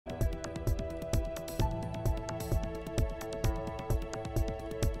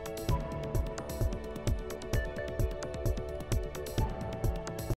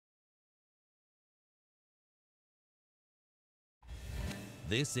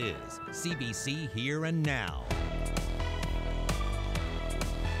This is CBC Here and Now.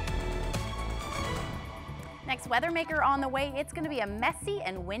 Next Weathermaker on the way. It's going to be a messy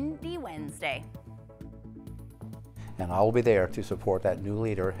and windy Wednesday. And I will be there to support that new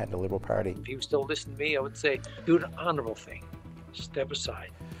leader and the Liberal Party. If he was still listening to me, I would say, do an honorable thing. Step aside.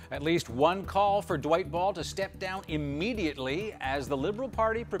 At least one call for Dwight Ball to step down immediately as the Liberal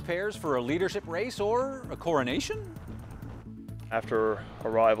Party prepares for a leadership race or a coronation? After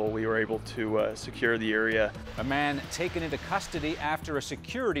arrival, we were able to secure the area. A man taken into custody after a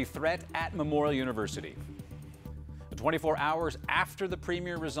security threat at Memorial University. 24 hours after the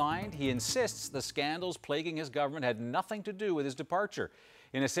Premier resigned, he insists the scandals plaguing his government had nothing to do with his departure.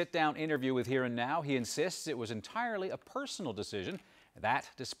 In a sit-down interview with Here and Now, he insists it was entirely a personal decision, that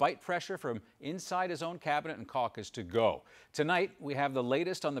despite pressure from inside his own cabinet and caucus to go. Tonight, we have the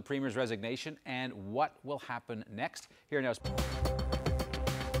latest on the Premier's resignation and what will happen next. Here Now's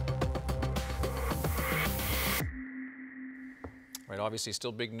Right, obviously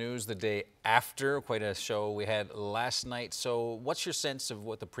still big news the day after, quite a show we had last night. So what's your sense of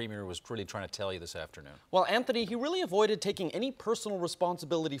what the Premier was really trying to tell you this afternoon? Well, Anthony, he really avoided taking any personal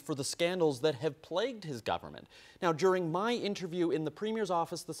responsibility for the scandals that have plagued his government. Now, during my interview in the Premier's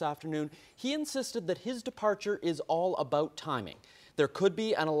office this afternoon, he insisted that his departure is all about timing. There could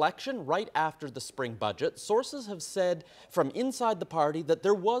be an election right after the spring budget. Sources have said from inside the party that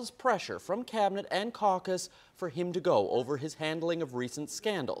there was pressure from cabinet and caucus for him to go over his handling of recent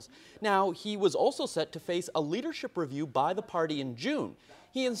scandals. Now, he was also set to face a leadership review by the party in June.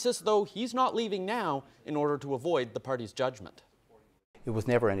 He insists, though, he's not leaving now in order to avoid the party's judgment. It was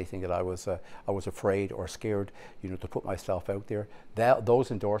never anything that I was afraid or scared, to put myself out there.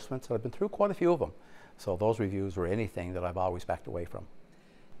 Those endorsements, I've been through quite a few of them. So those reviews were anything that I've always backed away from.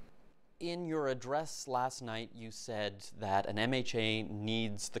 In your address last night, you said that an MHA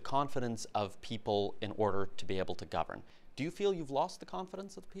needs the confidence of people in order to be able to govern. Do you feel you've lost the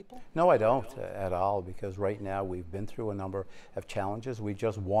confidence of the people? No, I don't at all, because right now we've been through a number of challenges. We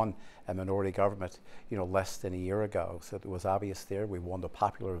just won a minority government, less than a year ago. So it was obvious there. We won the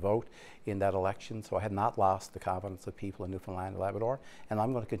popular vote in that election. So I had not lost the confidence of people in Newfoundland and Labrador. And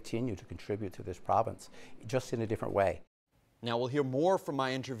I'm going to continue to contribute to this province, just in a different way. Now, we'll hear more from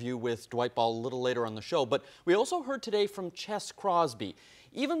my interview with Dwight Ball a little later on the show, but we also heard today from Ches Crosby.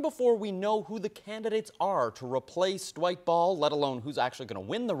 Even before we know who the candidates are to replace Dwight Ball, let alone who's actually going to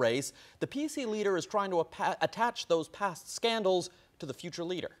win the race, the PC leader is trying to attach those past scandals to the future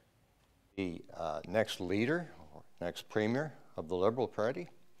leader. The next leader, or next Premier of the Liberal Party,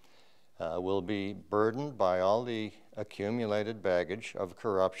 will be burdened by all the accumulated baggage of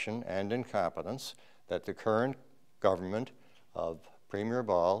corruption and incompetence that the current government of Premier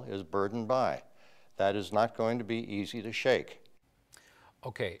Ball is burdened by. That is not going to be easy to shake.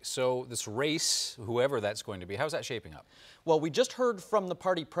 Okay, so this race, whoever that's going to be, how's that shaping up? Well, we just heard from the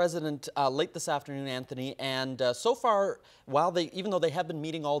party president late this afternoon, Anthony, and so far, even though they have been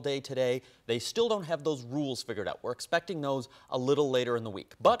meeting all day today, they still don't have those rules figured out. We're expecting those a little later in the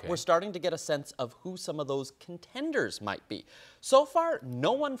week, but we're starting to get a sense of who some of those contenders might be. So far,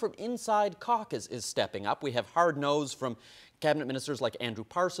 no one from inside caucus is stepping up. We have hard no's from cabinet ministers like Andrew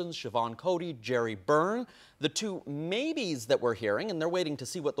Parsons, Siobhan Cody, Jerry Byrne. The two maybes that we're hearing, and they're waiting to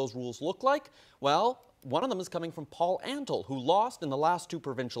see what those rules look like, well, one of them is coming from Paul Antle, who lost in the last two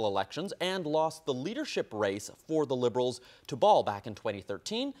provincial elections and lost the leadership race for the Liberals to Ball back in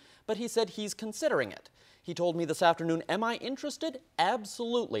 2013, but he said he's considering it. He told me this afternoon, am I interested?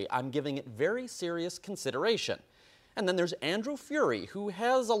 Absolutely. I'm giving it very serious consideration. And then there's Andrew Furey, who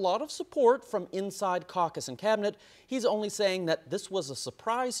has a lot of support from inside caucus and cabinet. He's only saying that this was a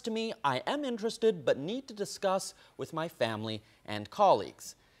surprise to me. I am interested, but need to discuss with my family and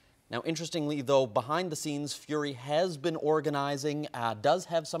colleagues. Now, interestingly, though, behind the scenes, Furey has been organizing, does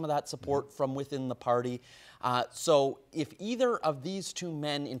have some of that support from within the party. So if either of these two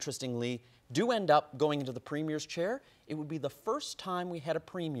men, interestingly, do end up going into the Premier's chair, it would be the first time we had a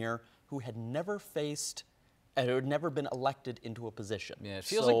Premier who had never faced who had never been elected into a position. Yeah, it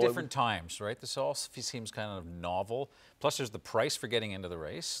feels like different times, right? This all seems kind of novel. Plus, there's the price for getting into the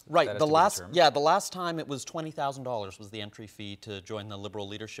race. Right. The last time it was $20,000 was the entry fee to join the Liberal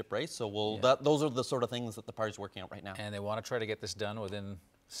leadership race. So those are the sort of things that the party's working out right now. And they want to try to get this done within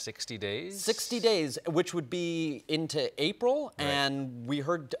 60 days? 60 days, which would be into April. Right. And we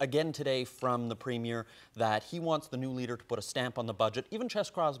heard again today from the Premier that he wants the new leader to put a stamp on the budget. Even Chess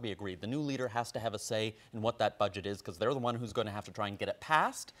Crosby agreed. The new leader has to have a say in what that budget is, because they're the one who's going to have to try and get it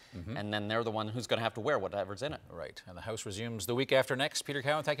passed, and then they're the one who's going to have to wear whatever's in it. Right. And the House resumes the week after next. Peter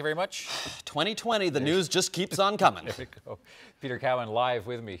Cowan, thank you very much. 2020, the news just keeps on coming. There we go. Peter Cowan live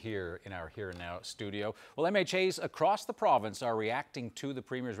with me here in our Here and Now studio. Well, MHAs across the province are reacting to the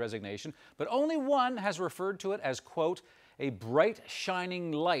Premier's resignation, but only one has referred to it as, quote, a bright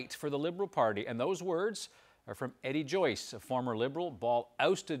shining light for the Liberal Party. And those words are from Eddie Joyce, a former Liberal. Ball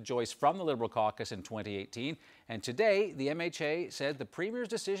ousted Joyce from the Liberal caucus in 2018. And today, the MHA said the Premier's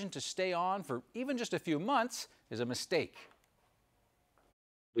decision to stay on for even just a few months is a mistake.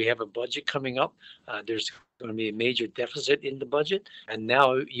 We have a budget coming up. There's going to be a major deficit in the budget. And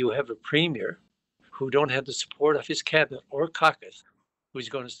now you have a Premier who don't have the support of his cabinet or caucus, who's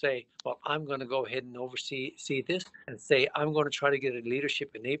going to say, well, I'm going to go ahead and oversee this and say, I'm going to try to get a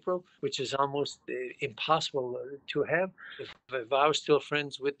leadership in April, which is almost impossible to have. If I was still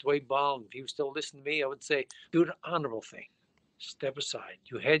friends with Dwight Ball, if he was still listening to me, I would say, do the honorable thing. Step aside.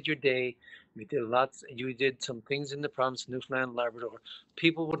 You had your day. You did lots. You did some things in the province of Newfoundland and Labrador.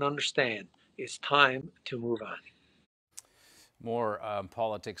 People would understand. It's time to move on. More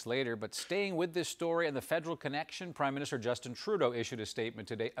politics later, but staying with this story and the federal connection, Prime Minister Justin Trudeau issued a statement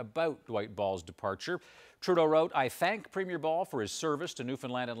today about Dwight Ball's departure. Trudeau wrote, I thank Premier Ball for his service to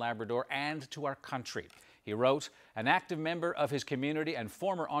Newfoundland and Labrador and to our country. He wrote, an active member of his community and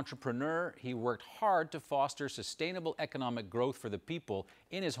former entrepreneur, he worked hard to foster sustainable economic growth for the people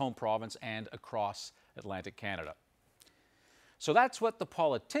in his home province and across Atlantic Canada. So that's what the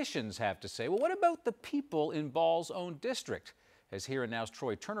politicians have to say. Well, what about the people in Ball's own district? As Here and Now's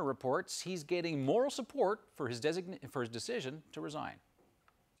Troy Turner reports, he's getting moral support for his decision to resign.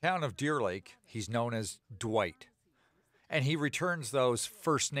 Town of Deer Lake, he's known as Dwight. And he returns those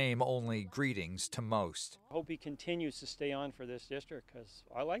first-name-only greetings to most. I hope he continues to stay on for this district because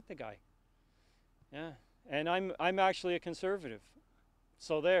I like the guy. Yeah, and I'm actually a conservative,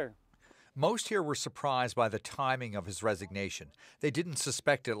 so there. Most here were surprised by the timing of his resignation. They didn't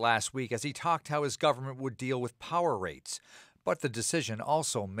suspect it last week as he talked how his government would deal with power rates. But the decision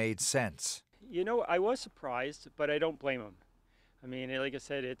also made sense. You know, I was surprised, but I don't blame him. I mean, like I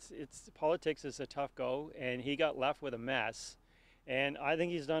said, it's politics is a tough go, and he got left with a mess. And I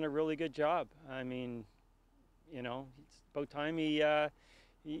think he's done a really good job. I mean, you know, it's about time he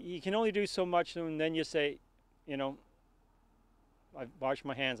can only do so much, and then you say, you know, I've washed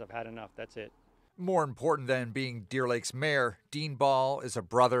my hands, I've had enough, that's it. More important than being Deer Lake's mayor, Dean Ball is a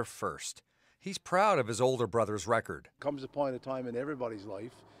brother first. He's proud of his older brother's record. Comes a point of time in everybody's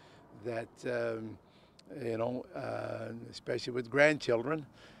life that, you know, especially with grandchildren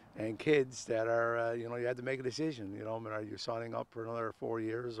and kids that are, you know, you had to make a decision. You know, I mean, are you signing up for another 4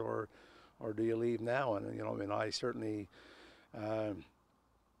 years or do you leave now? And, you know, I mean, I certainly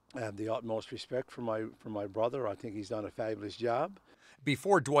have the utmost respect for my brother. I think he's done a fabulous job.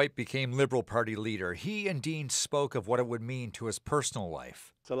 Before Dwight became Liberal Party leader, he and Dean spoke of what it would mean to his personal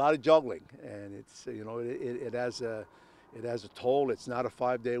life. It's a lot of juggling, and it's, you know, it has a toll. It's not a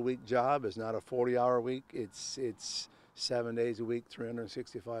 5-day-a-week job. It's not a 40-hour week. It's 7 days a week,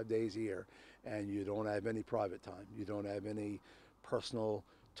 365 days a year, and you don't have any private time. You don't have any personal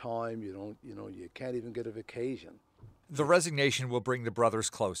time. You can't even get a vacation. The resignation will bring the brothers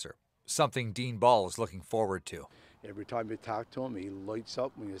closer, something Dean Ball is looking forward to. Every time you talk to him, he lights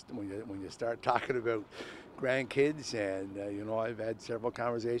up when you start talking about grandkids. And, you know, I've had several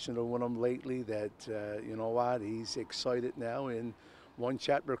conversations with him lately that, you know what, he's excited now, and one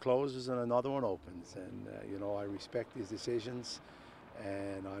chapter closes and another one opens. And, you know, I respect his decisions,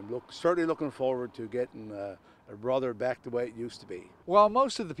 and I'm certainly looking forward to getting a brother back the way it used to be. While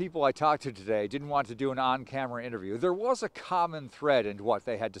most of the people I talked to today didn't want to do an on-camera interview, there was a common thread in what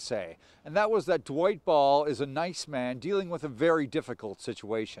they had to say, and that was that Dwight Ball is a nice man dealing with a very difficult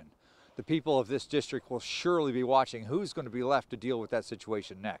situation. The people of this district will surely be watching who's going to be left to deal with that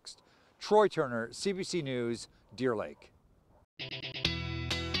situation next. Troy Turner, CBC News, Deer Lake.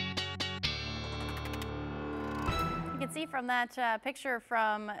 You can see from that picture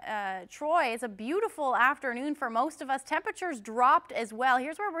from Troy, it's a beautiful afternoon for most of us. Temperatures dropped as well.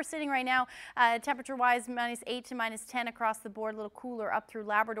 Here's where we're sitting right now, temperature-wise, -8 to -10 across the board, a little cooler up through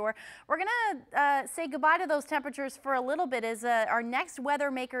Labrador. We're going to say goodbye to those temperatures for a little bit as our next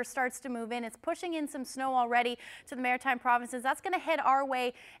weather maker starts to move in. It's pushing in some snow already to the Maritime provinces. That's going to head our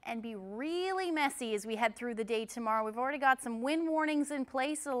way and be really messy as we head through the day tomorrow. We've already got some wind warnings in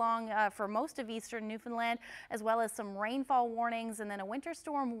place along for most of eastern Newfoundland, as well as some rainfall warnings and then a winter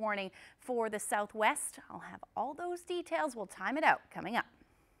storm warning for the southwest. I'll have all those details. We'll time it out coming up.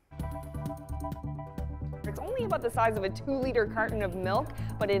 It's only about the size of a 2-liter carton of milk,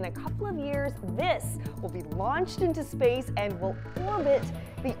 but in a couple of years, this will be launched into space and will orbit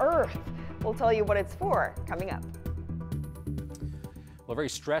the Earth. We'll tell you what it's for coming up. Well, a very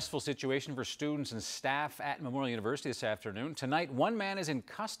stressful situation for students and staff at Memorial University this afternoon. Tonight, one man is in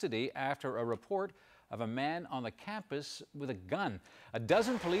custody after a report of a man on the campus with a gun. A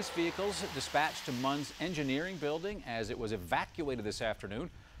dozen police vehicles dispatched to MUN's engineering building as it was evacuated this afternoon.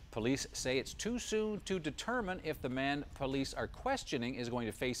 Police say it's too soon to determine if the man police are questioning is going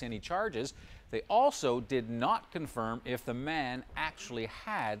to face any charges. They also did not confirm if the man actually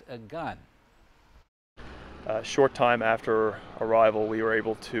had a gun. A short time after arrival, we were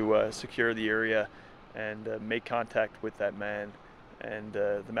able to secure the area and make contact with that man, and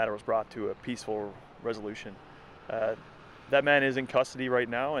the matter was brought to a peaceful resolution. That man is in custody right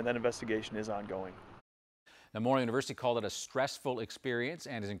now, and that investigation is ongoing. Memorial University called it a stressful experience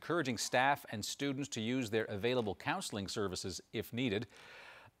and is encouraging staff and students to use their available counseling services if needed.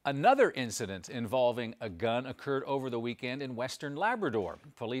 Another incident involving a gun occurred over the weekend in western Labrador.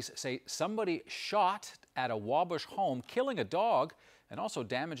 Police say somebody shot at a Wabush home, killing a dog and also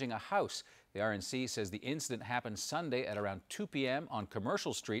damaging a house. The RNC says the incident happened Sunday at around 2 p.m. on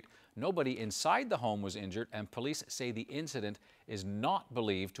Commercial Street. Nobody inside the home was injured, and police say the incident is not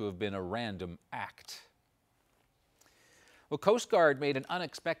believed to have been a random act. Well, Coast Guard made an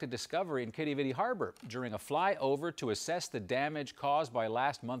unexpected discovery in Quidi-Vidi Harbor. During a flyover to assess the damage caused by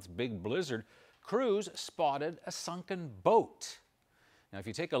last month's big blizzard, crews spotted a sunken boat. Now, if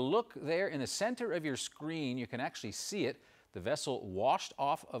you take a look there in the center of your screen, you can actually see it. The vessel washed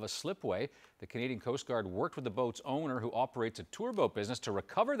off of a slipway. The Canadian Coast Guard worked with the boat's owner, who operates a tour boat business, to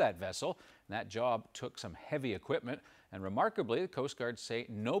recover that vessel. And that job took some heavy equipment. And remarkably, the Coast Guard say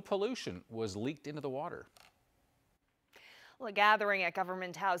no pollution was leaked into the water. Well, a gathering at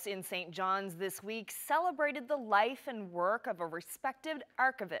Government House in St. John's this week celebrated the life and work of a respected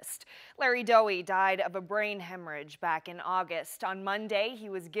archivist. Larry Dowie died of a brain hemorrhage back in August. On Monday, he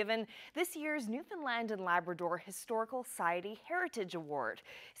was given this year's Newfoundland and Labrador Historical Society Heritage Award.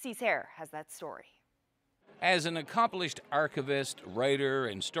 Cease Hare has that story. As an accomplished archivist, writer,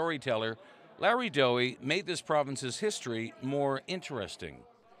 and storyteller, Larry Dowie made this province's history more interesting.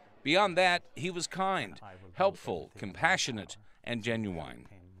 Beyond that, he was kind, helpful, compassionate, and genuine.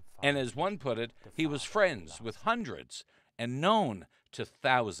 And as one put it, he was friends with hundreds and known to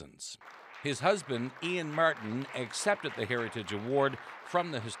thousands. His husband, Ian Martin, accepted the Heritage Award from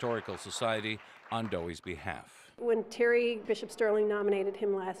the Historical Society on Dowie's behalf. When Terry Bishop Sterling nominated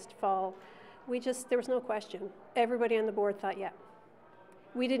him last fall, there was no question. Everybody on the board thought, yeah.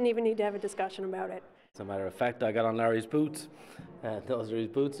 We didn't even need to have a discussion about it. As a matter of fact, I got on Larry's boots. Those are his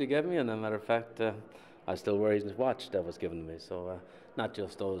boots he gave me, and as a matter of fact, I still wear his watch that was given to me. So not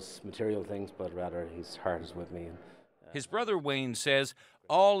just those material things, but rather his heart is with me. His brother Wayne says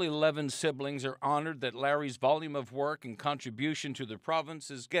all 11 siblings are honored that Larry's volume of work and contribution to the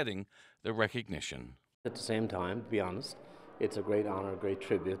province is getting the recognition. At the same time, to be honest, it's a great honor, a great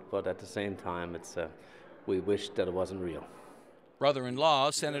tribute, but at the same time, we wish that it wasn't real.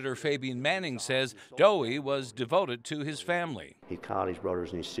 Brother-in-law, Senator Fabian Manning, says Dowie was devoted to his family. He'd call his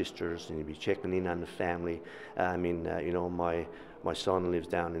brothers and his sisters, and he'd be checking in on the family. You know, my son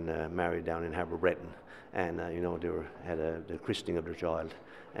lives married down in Harbour Breton, and you know, had the christening of their child,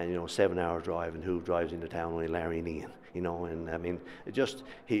 and you know, 7-hour drive, and who drives into town? Only Larry and Ian. You know, and I mean,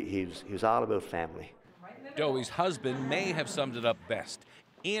 he was all about family. Dowie's husband may have summed it up best.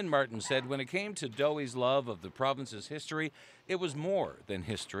 Ian Martin said when it came to Dowie's love of the province's history, it was more than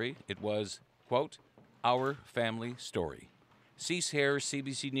history. It was, quote, our family story. Cease Hare,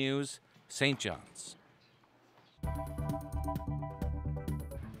 CBC News, St. John's.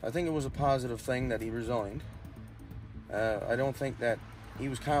 I think it was a positive thing that he resigned. I don't think that he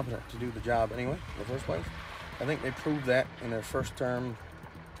was competent to do the job anyway, in the first place. I think they proved that in their first term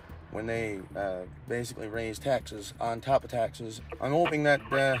when they basically raised taxes on top of taxes. I'm hoping that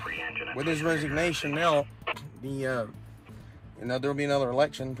with his resignation now, there'll be another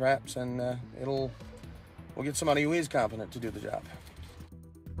election perhaps, and we'll get somebody who is competent to do the job.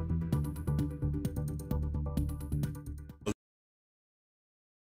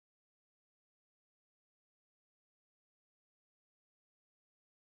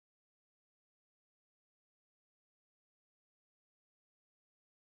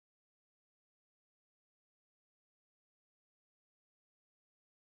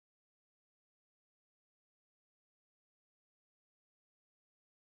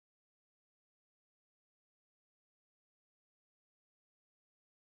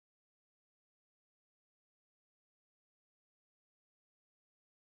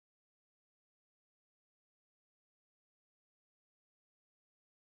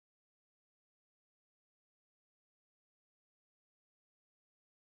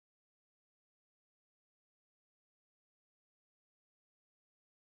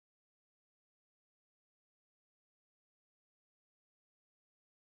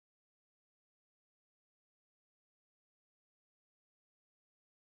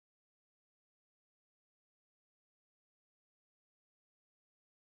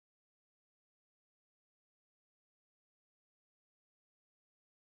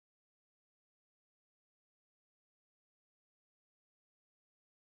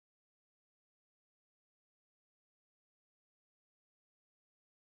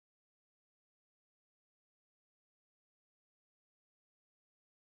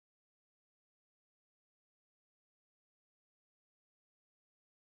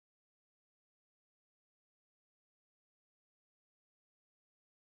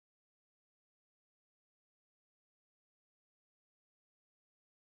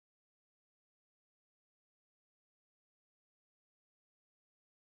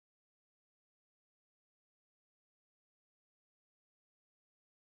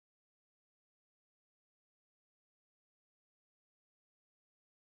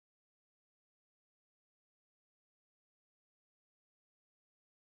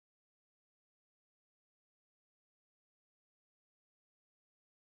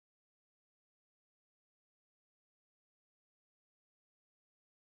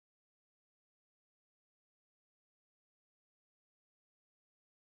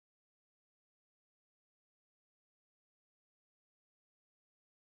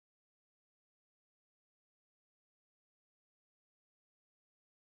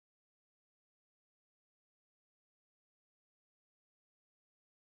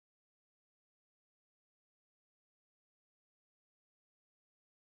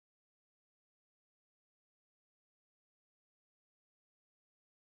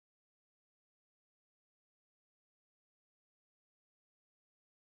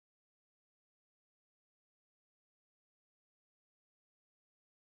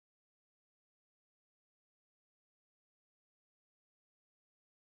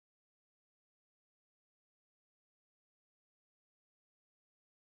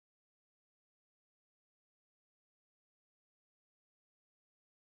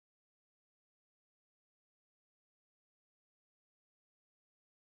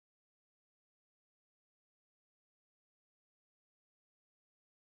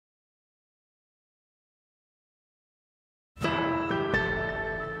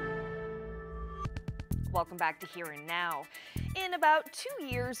 Welcome back to Here and Now. In about 2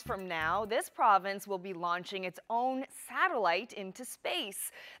 years from now, this province will be launching its own satellite into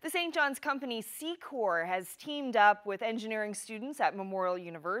space. The St. John's company Secor has teamed up with engineering students at Memorial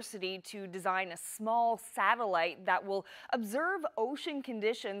University to design a small satellite that will observe ocean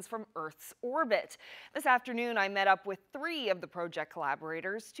conditions from Earth's orbit. This afternoon, I met up with 3 of the project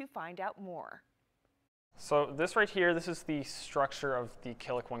collaborators to find out more. So this right here, this is the structure of the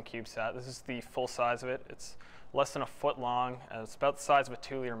Killick 1 CubeSat. This is the full size of it. It's less than a foot long, and it's about the size of a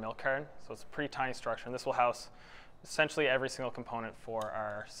 2-liter milk carton. So it's a pretty tiny structure, and this will house essentially every single component for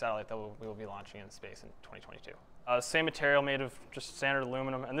our satellite that we will be launching in space in 2022. Same material, made of just standard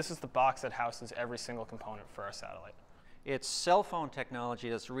aluminum, and this is the box that houses every single component for our satellite. It's cell phone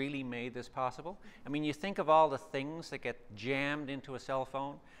technology that's really made this possible. I mean, you think of all the things that get jammed into a cell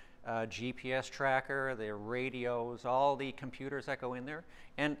phone. GPS tracker, the radios, all the computers that go in there.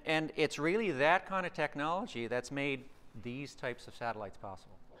 And it's really that kind of technology that's made these types of satellites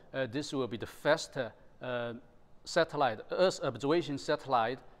possible. This will be the first satellite, Earth observation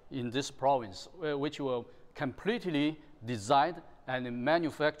satellite in this province, which will completely designed and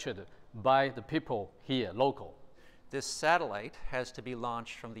manufactured by the people here, local. This satellite has to be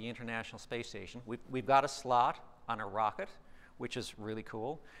launched from the International Space Station. We've got a slot on a rocket, which is really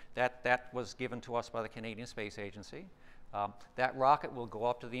cool. That was given to us by the Canadian Space Agency. That rocket will go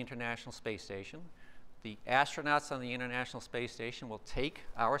up to the International Space Station. The astronauts on the International Space Station will take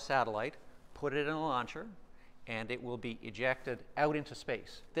our satellite, put it in a launcher, and it will be ejected out into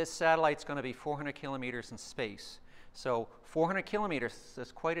space. This satellite's going to be 400 kilometers in space. So 400 kilometers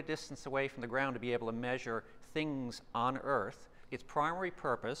is quite a distance away from the ground to be able to measure things on Earth. Its primary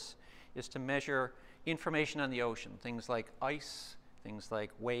purpose is to measure information on the ocean, things like ice, things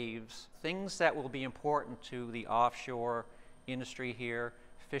like waves, things that will be important to the offshore industry here,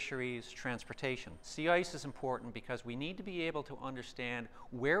 fisheries, transportation. Sea ice is important because we need to be able to understand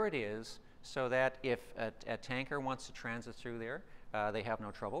where it is so that if a tanker wants to transit through there, they have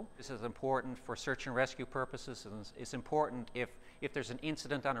no trouble. This is important for search and rescue purposes, and it's important if there's an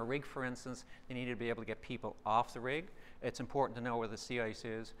incident on a rig, for instance, they need to be able to get people off the rig. It's important to know where the sea ice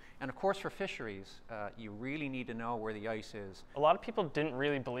is. And of course for fisheries, you really need to know where the ice is. A lot of people didn't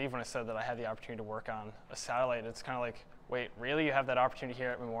really believe when I said that I had the opportunity to work on a satellite. It's kind of like, wait, really? You have that opportunity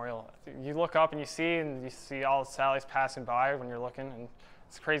here at Memorial? You look up and you see all the satellites passing by when you're looking, and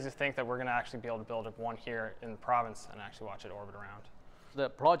it's crazy to think that we're going to actually be able to build one here in the province and actually watch it orbit around. The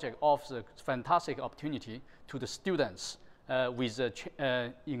project offers a fantastic opportunity to the students with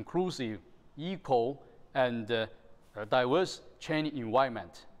an inclusive, equal, and diverse training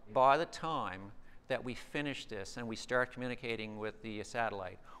environment. By the time that we finish this and we start communicating with the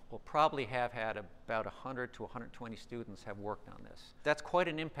satellite, we'll probably have had about 100 to 120 students have worked on this. That's quite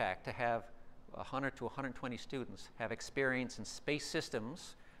an impact to have 100 to 120 students have experience in space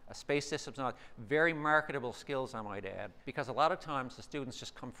systems. Space systems are very marketable skills, I might add, because a lot of times the students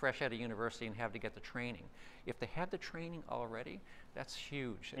just come fresh out of university and have to get the training. If they have the training already, that's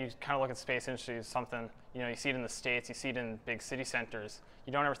huge. You kind of look at the space industry as something, you see it in the States, you see it in big city centers.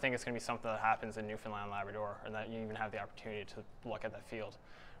 You don't ever think it's going to be something that happens in Newfoundland, Labrador, or that you even have the opportunity to look at that field.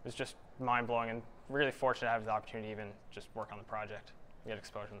 It was just mind-blowing, and really fortunate to have the opportunity to even just work on the project and get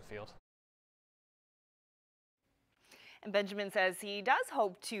exposure in the field. And Benjamin says he does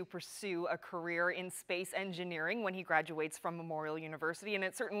hope to pursue a career in space engineering when he graduates from Memorial University, and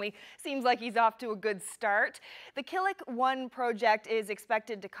it certainly seems like he's off to a good start. The Killick 1 project is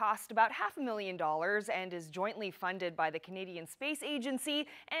expected to cost about $500,000 and is jointly funded by the Canadian Space Agency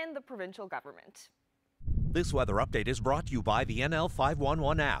and the provincial government. This weather update is brought to you by the NL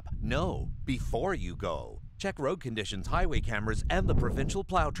 511 app. Know before you go. Check road conditions, highway cameras, and the provincial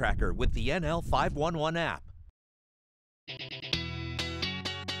plow tracker with the NL 511 app.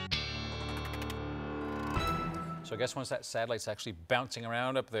 So I guess once that satellite's actually bouncing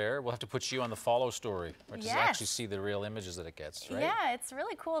around up there, we'll have to put you on the follow story, which is actually see the real images that it gets, right? Yeah, it's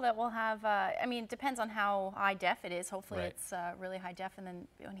really cool that we'll have, I mean, it depends on how high def it is. Hopefully it's really high def. And then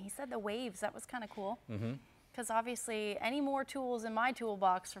when he said the waves, that was kind of cool. Because obviously any more tools in my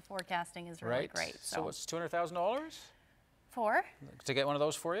toolbox for forecasting is really great. So it's $200,000? For? To get one of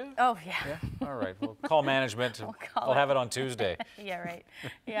those for you? Oh, yeah. All right. We'll call management. I'll have it on Tuesday. Yeah, right.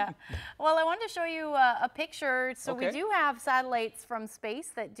 Yeah. Well, I wanted to show you a picture. So we do have satellites from space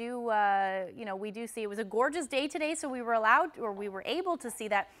that do, we do see. It was a gorgeous day today, so we were able to see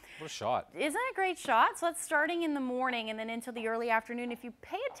that. What a shot. Isn't it a great shot? So that's starting in the morning and then into the early afternoon. If you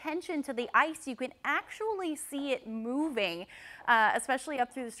pay attention to the ice, you can actually see it moving, especially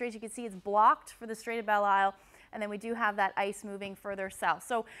up through the straits. You can see it's blocked for the Strait of Belle Isle. and then we do have that ice moving further south.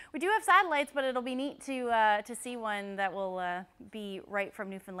 So we do have satellites, but it'll be neat to see one that will be right from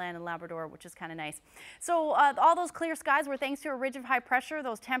Newfoundland and Labrador, which is kind of nice. So all those clear skies were thanks to a ridge of high pressure.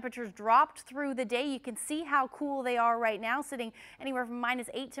 Those temperatures dropped through the day. You can see how cool they are right now, sitting anywhere from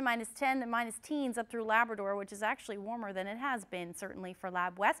 -8 to -10 to -teens up through Labrador, which is actually warmer than it has been, certainly for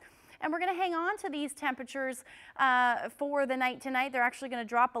Lab West. And we're going to hang on to these temperatures for the night tonight. They're actually going to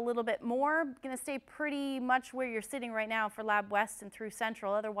drop a little bit more. Going to stay pretty much where you're sitting right now for Lab West and through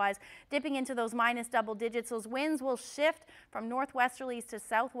Central. Otherwise, dipping into those minus double digits. Those winds will shift from northwesterlies to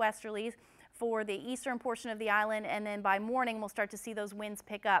southwesterlies for the eastern portion of the island. And then by morning, we'll start to see those winds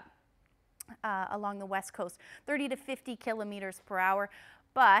pick up along the west coast, 30 to 50 kilometers per hour.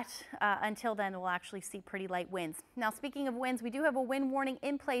 But until then, we'll actually see pretty light winds. Now, speaking of winds, we do have a wind warning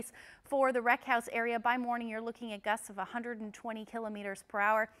in place for the Wreck House area. By morning, you're looking at gusts of 120 kilometers per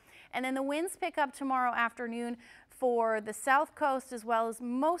hour. And then the winds pick up tomorrow afternoon for the south coast as well as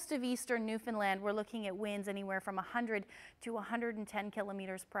most of eastern Newfoundland. We're looking at winds anywhere from 100 to 110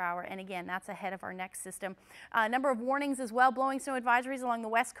 kilometers per hour. And again, that's ahead of our next system. A number of warnings as well. Blowing snow advisories along the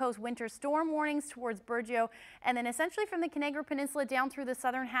west coast, winter storm warnings towards Burgeo. And then essentially from the Canaveral Peninsula down through the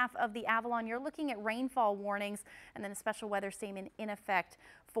southern half of the Avalon, you're looking at rainfall warnings and then a special weather statement in effect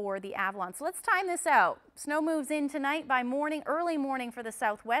for the Avalon. So let's time this out. Snow moves in tonight by morning, early morning for the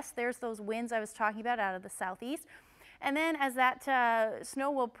southwest. There's those winds I was talking about out of the southeast. And then as that snow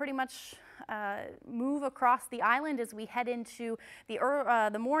will pretty much move across the island as we head into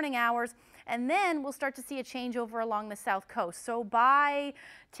the morning hours, and then we'll start to see a changeover along the south coast. So by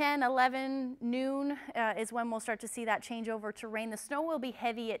 10, 11, noon is when we'll start to see that changeover to rain. The snow will be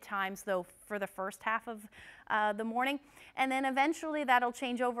heavy at times, though, for the first half of the morning. And then eventually that'll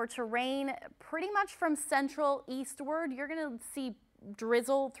change over to rain pretty much from central eastward. You're going to see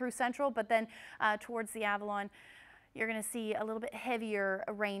drizzle through central, but then towards the Avalon, you're going to see a little bit heavier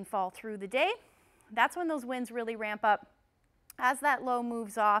rainfall through the day. That's when those winds really ramp up. As that low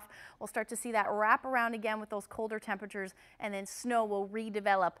moves off, we'll start to see that wrap around again with those colder temperatures, and then snow will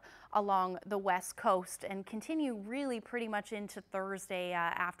redevelop along the west coast and continue really pretty much into Thursday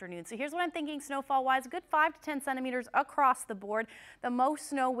afternoon. So here's what I'm thinking snowfall-wise, a good 5 to 10 centimeters across the board. The most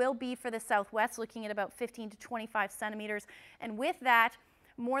snow will be for the southwest, looking at about 15 to 25 centimeters. And with that,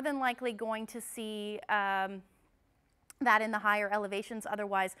 more than likely going to see that in the higher elevations.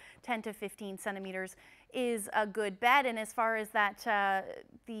 Otherwise, 10 to 15 centimeters is a good bet. And as far as that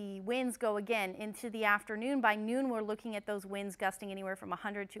the winds go again into the afternoon, by noon we're looking at those winds gusting anywhere from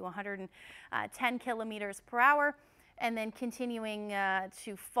 100 to 110 kilometers per hour, and then continuing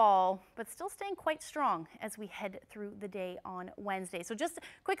to fall, but still staying quite strong as we head through the day on Wednesday. So just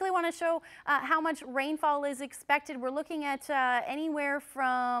quickly want to show how much rainfall is expected. We're looking at anywhere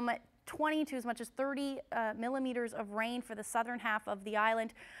from 20 to as much as 30 millimeters of rain for the southern half of the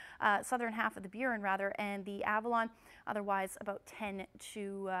island, southern half of the Burin rather, and the Avalon. Otherwise, about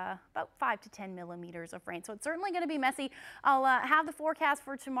 5 to 10 millimeters of rain. So it's certainly going to be messy. I'll have the forecast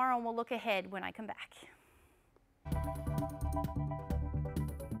for tomorrow, and we'll look ahead when I come back.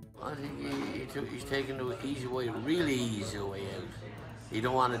 I think he's taking the easy way, really easy way out. He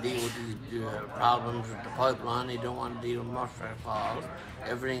don't want to deal with these problems with the pipeline. He don't want to deal with Muskrat Falls.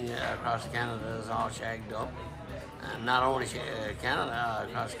 Everything across Canada is all shagged up. And not only Canada,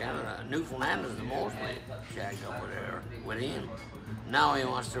 across Canada, Newfoundland is the mostly shagged up with him. Now he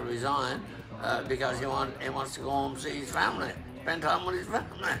wants to resign because he wants to go home and see his family, spend time with his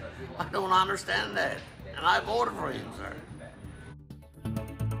family. I don't understand that. And I voted for him, sir.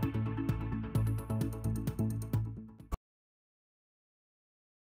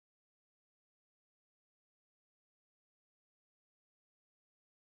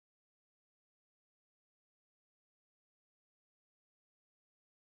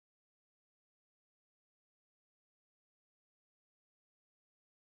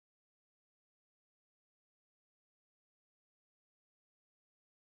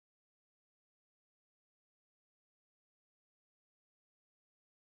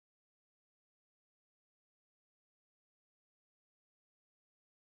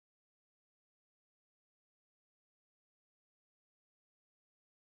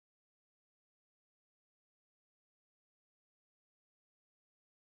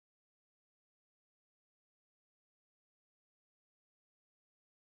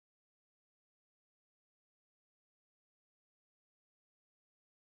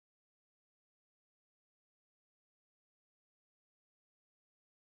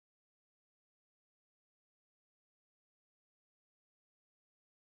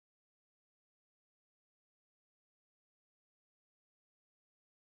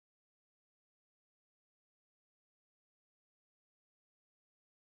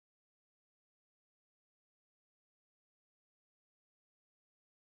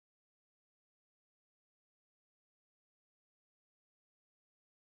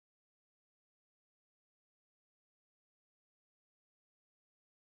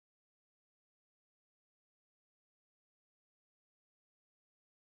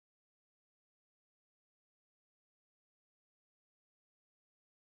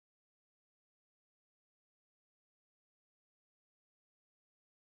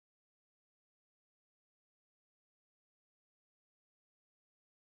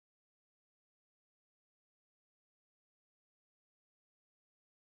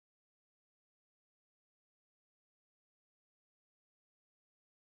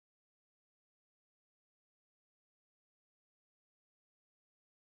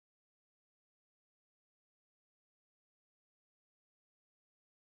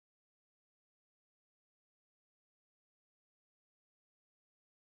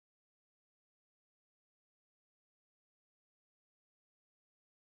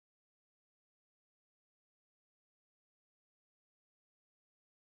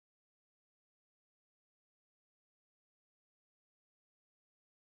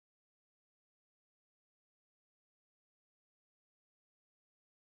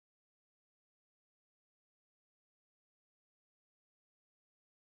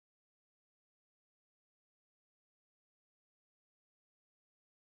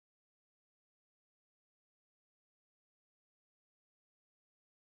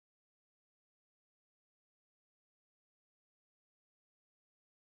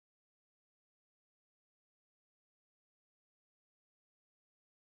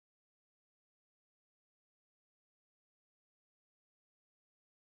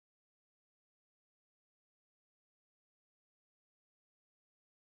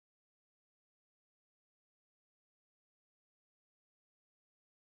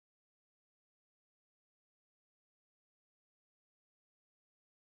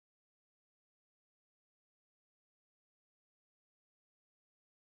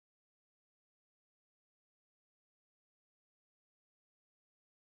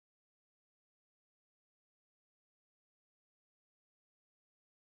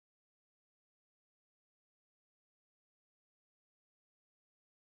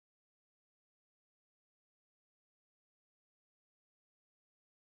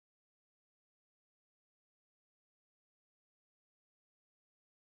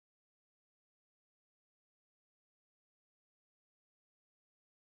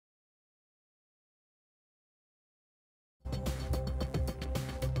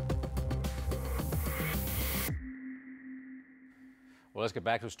 Well, let's get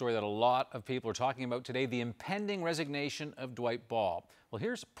back to a story that a lot of people are talking about today, the impending resignation of Dwight Ball. Well,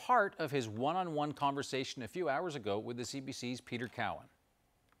 here's part of his one-on-one conversation a few hours ago with the CBC's Peter Cowan.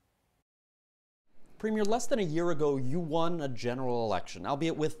 Premier, less than a year ago, you won a general election,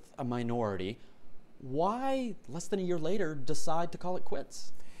 albeit with a minority. Why, less than a year later, decide to call it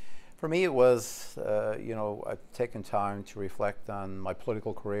quits? For me, it was, I've taken time to reflect on my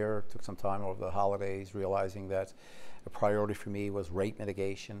political career. Took some time over the holidays, realizing that a priority for me was rate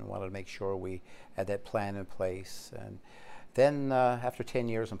mitigation. I wanted to make sure we had that plan in place. And then, after 10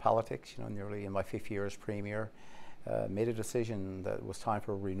 years in politics, nearly in my 5th year as Premier, made a decision that it was time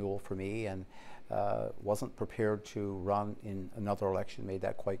for a renewal for me, and wasn't prepared to run in another election. Made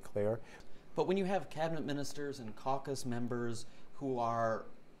that quite clear. But when you have cabinet ministers and caucus members who are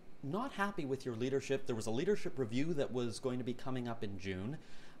not happy with your leadership, there was a leadership review that was going to be coming up in June.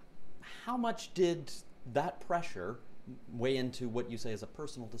 How much did that pressure weigh into what you say is a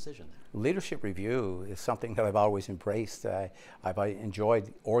personal decision there? Leadership review is something that I've always embraced. I've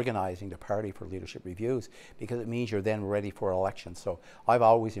enjoyed organizing the party for leadership reviews because it means you're then ready for election. So I've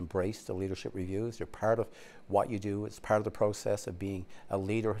always embraced the leadership reviews. They're part of what you do. It's part of the process of being a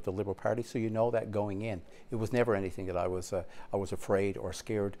leader of the Liberal Party. So you know that going in. It was never anything that I was afraid or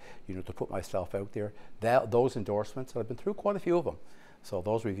scared, to put myself out there. Those endorsements, I've been through quite a few of them. So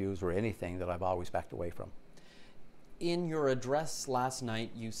those reviews were anything that I've always backed away from. In your address last night,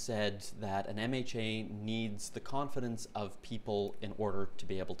 you said that an MHA needs the confidence of people in order to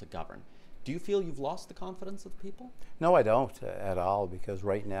be able to govern. Do you feel you've lost the confidence of people? No, I don't at all, because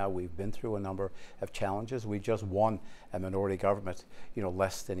right now we've been through a number of challenges. We just won a minority government,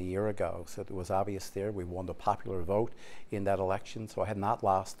 less than a year ago. So it was obvious there. We won the popular vote in that election. So I have not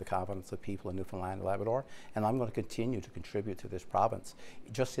lost the confidence of people in Newfoundland and Labrador, and I'm going to continue to contribute to this province,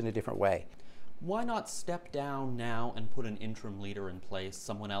 just in a different way. Why not step down now and put an interim leader in place,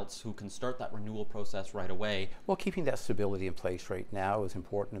 someone else who can start that renewal process right away? Well, keeping that stability in place right now is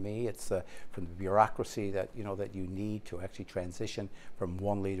important to me. It's from the bureaucracy that that you need to actually transition from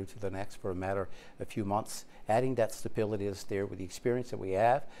one leader to the next for a matter of a few months. Adding that stability is there with the experience that we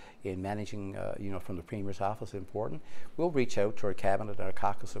have in managing, from the Premier's office is important. We'll reach out to our cabinet and our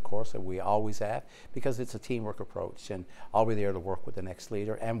caucus, of course, that we always have, because it's a teamwork approach, and I'll be there to work with the next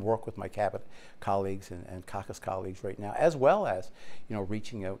leader and work with my cabinet colleagues and caucus colleagues right now, as well as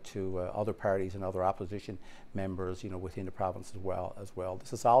reaching out to other parties and other opposition members within the province as well.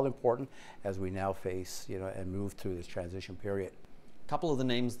 This is all important as we now face and move through this transition period. A couple of the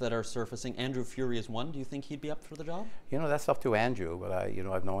names that are surfacing, Andrew Furey is one. Do you think he'd be up for the job? That's up to Andrew, but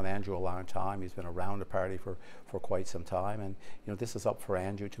I've known Andrew a long time. He's been around the party for quite some time, and this is up for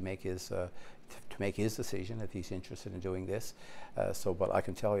Andrew to make his decision if he's interested in doing this. But I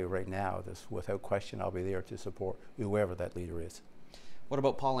can tell you right now, without question, I'll be there to support whoever that leader is. What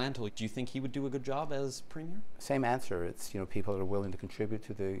about Paul Antle? Do you think he would do a good job as Premier? Same answer. It's people that are willing to contribute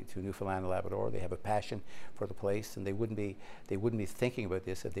to Newfoundland and Labrador. They have a passion for the place, and they wouldn't be thinking about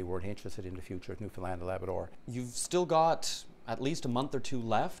this if they weren't interested in the future of Newfoundland and Labrador. You've still got at least a month or two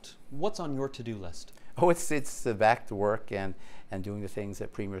left. What's on your to-do list? Oh, it's back to work and doing the things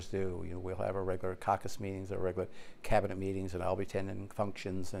that premiers do. We'll have our regular caucus meetings, our regular cabinet meetings, and I'll be attending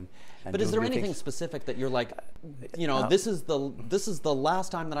functions and But is there anything specific that you're like, this is the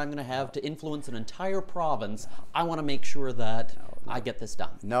last time that I'm going to have to influence an entire province. I want to make sure that I get this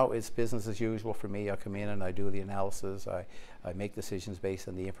done. No, it's business as usual for me. I come in and I do the analysis. I make decisions based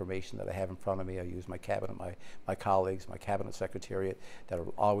on the information that I have in front of me. I use my cabinet, my colleagues, my cabinet secretariat that have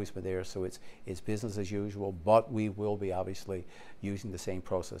always been there. So it's business as usual, but we will be obviously using the same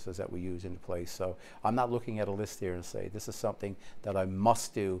processes that we use in place. So I'm not looking at a list here and say this is something that I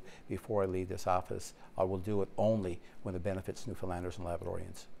must do before I leave this office. I will do it only when it benefits Newfoundlanders and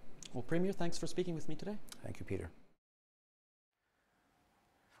Labradorians. Well, Premier, thanks for speaking with me today. Thank you, Peter.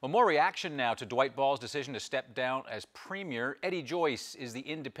 Well, more reaction now to Dwight Ball's decision to step down as Premier. Eddie Joyce is the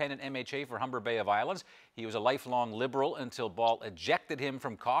independent MHA for Humber Bay of Islands. He was a lifelong Liberal until Ball ejected him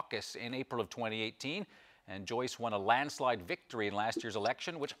from caucus in April of 2018. And Joyce won a landslide victory in last year's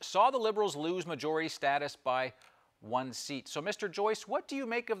election, which saw the Liberals lose majority status by 1 seat. So, Mr. Joyce, what do you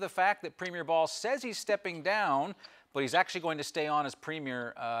make of the fact that Premier Ball says he's stepping down, but he's actually going to stay on as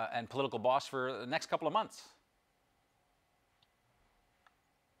Premier and political boss for the next couple of months?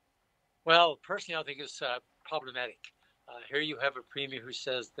 Well, personally, I think it's problematic. Here you have a Premier who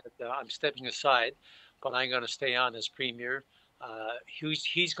says that I'm stepping aside, but I'm going to stay on as Premier.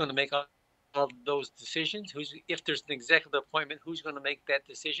 He's going to make those decisions. If there's an executive appointment, who's going to make that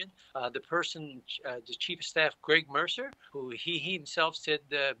decision? The chief of staff, Greg Mercer, who he himself said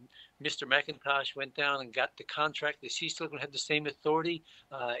Mr. McIntosh went down and got the contract. Is he still going to have the same authority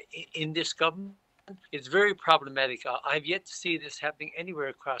in this government? It's very problematic. I've yet to see this happening anywhere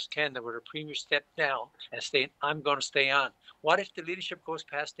across Canada where a premier stepped down and saying, I'm going to stay on. What if the leadership goes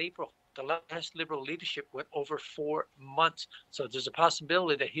past April? The last Liberal leadership went over 4 months. So there's a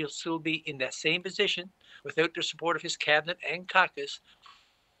possibility that he'll still be in that same position without the support of his cabinet and caucus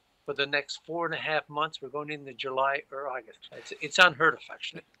for the next 4.5 months. We're going into July or August. It's unheard of,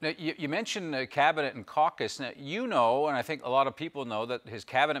 actually. Now, you mentioned cabinet and caucus. Now, you know, and I think a lot of people know, that his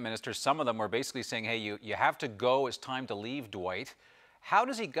cabinet ministers, some of them were basically saying, hey, you have to go. It's time to leave, Dwight. How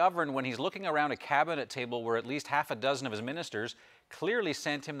does he govern when he's looking around a cabinet table where at least half a dozen of his ministers clearly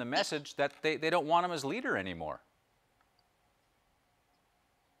sent him the message that they don't want him as leader anymore?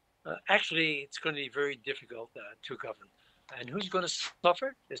 Actually, it's going to be very difficult to govern. And who's going to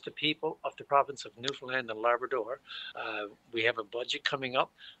suffer is the people of the province of Newfoundland and Labrador. We have a budget coming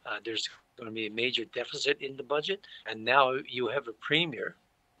up. There's going to be a major deficit in the budget. And now you have a premier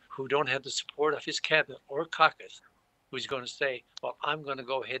who don't have the support of his cabinet or caucus, who's going to say, well, I'm going to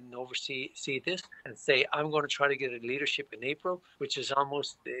go ahead and oversee this and say, I'm going to try to get a leadership in April, which is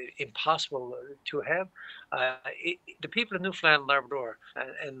almost impossible to have. The people of Newfoundland and Labrador,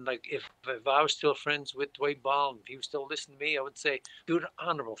 and like if I was still friends with Dwight Ball, if he was still listening to me, I would say, do the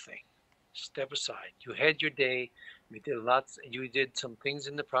honorable thing. Step aside. You had your day. You did some things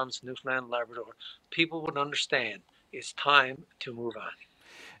in the province of Newfoundland and Labrador. People would understand. It's time to move on.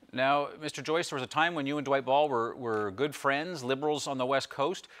 Now, Mr. Joyce, there was a time when you and Dwight Ball were good friends, Liberals on the West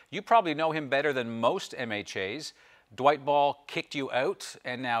Coast. You probably know him better than most MHAs. Dwight Ball kicked you out,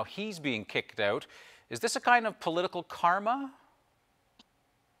 and now he's being kicked out. Is this a kind of political karma?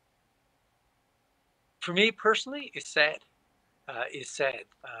 For me personally, it's sad. It's sad.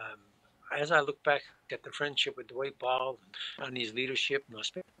 As I look back at the friendship with Dwight Ball and his leadership, and I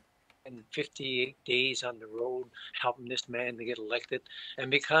spent 58 days on the road helping this man to get elected,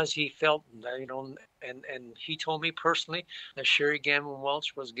 and because he felt, and he told me personally that Sherry Gambon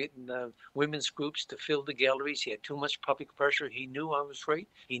Welch was getting women's groups to fill the galleries. He had too much public pressure. He knew I was right.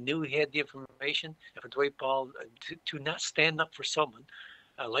 He knew he had the information. And for Dwight Ball to not stand up for someone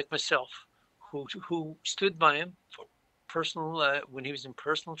like myself, who stood by him for personal when he was in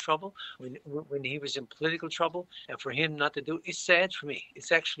personal trouble, when he was in political trouble, and for him not to do it's sad for me.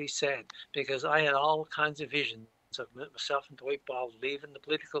 It's actually sad, because I had all kinds of visions of myself and Dwight Ball leaving the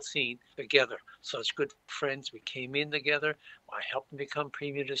political scene together. Such good friends. We came in together. I helped him become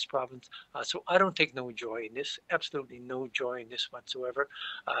premier of this province. So I don't take no joy in this. Absolutely no joy in this whatsoever.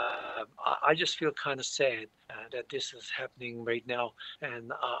 I just feel kind of sad that this is happening right now.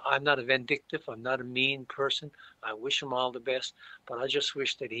 And I'm not a vindictive. I'm not a mean person. I wish him all the best. But I just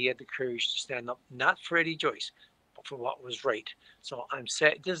wish that he had the courage to stand up, not for Eddie Joyce, for what was right. So I'm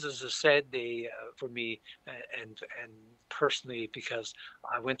sad. This is a sad day for me, and personally, because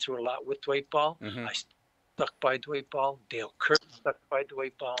I went through a lot with Dwight Ball. I stuck by Dwight Ball. Dale Curtin stuck by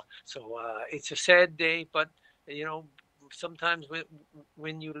Dwight Ball. So it's a sad day, but sometimes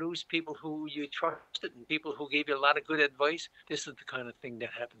when you lose people who you trusted and people who gave you a lot of good advice, this is the kind of thing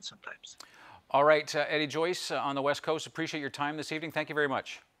that happens sometimes. All right, Eddie Joyce on the West Coast, appreciate your time this evening. Thank you very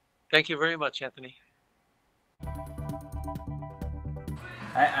much. Thank you very much, Anthony.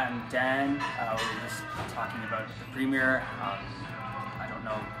 Hi, I'm Dan. We were just talking about the Premier. I don't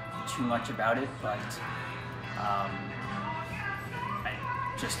know too much about it, but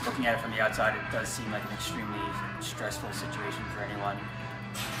just looking at it from the outside, it does seem like an extremely stressful situation for anyone.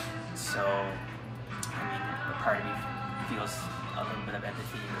 So, I mean, a part of me feels a little bit of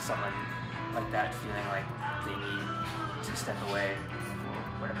empathy with someone like that, feeling like they need to step away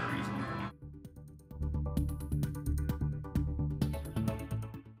for whatever reason.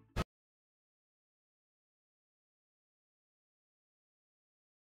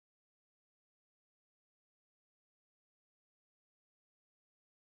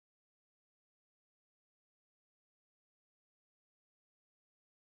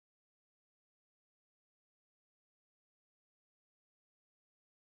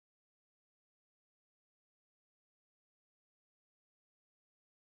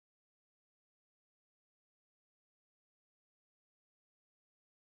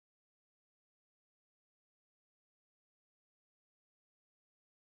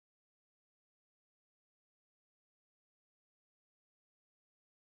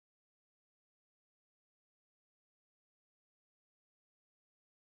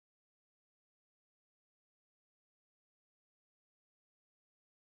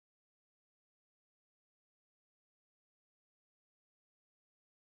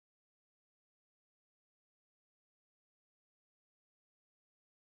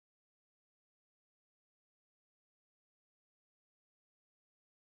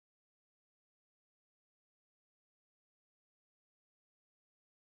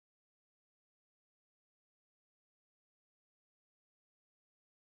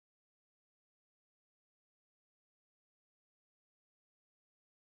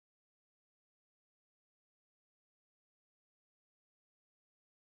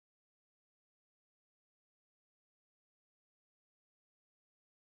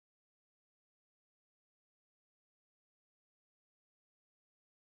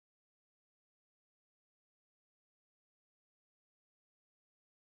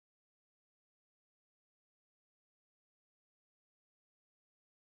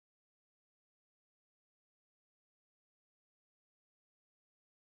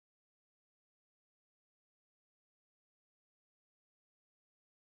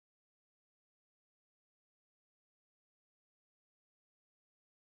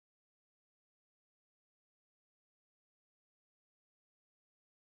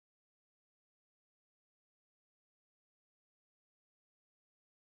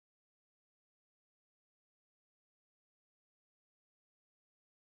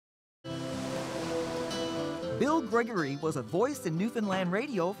 Bill Gregory was a voice in Newfoundland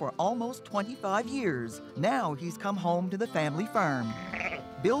radio for almost 25 years. Now he's come home to the family farm.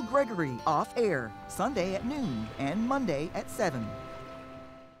 Bill Gregory, off air, Sunday at noon and Monday at 7.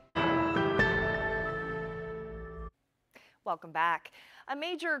 Welcome back. A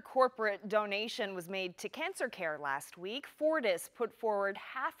major corporate donation was made to cancer care last week. Fortis put forward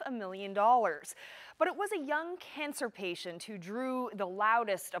 $500,000. But it was a young cancer patient who drew the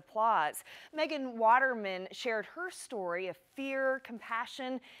loudest applause. Megan Waterman shared her story of fear,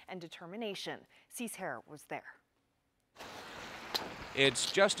 compassion, and determination. Cease Hare was there.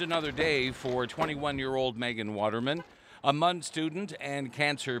 It's just another day for 21-year-old Megan Waterman, a MUN student and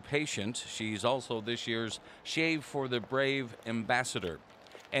cancer patient. She's also this year's Shave for the Brave ambassador.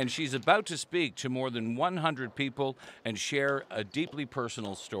 And she's about to speak to more than 100 people and share a deeply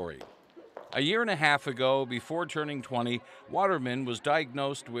personal story. A year and a half ago, before turning 20, Waterman was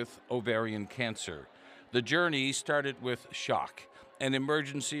diagnosed with ovarian cancer. The journey started with shock, an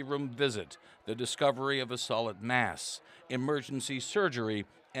emergency room visit, the discovery of a solid mass, emergency surgery,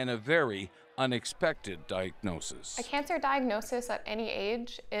 and a very unexpected diagnosis. A cancer diagnosis at any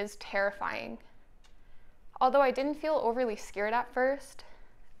age is terrifying. Although I didn't feel overly scared at first,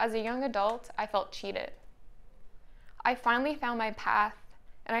 as a young adult, I felt cheated. I finally found my path,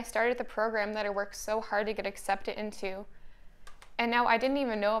 and I started the program that I worked so hard to get accepted into. And now I didn't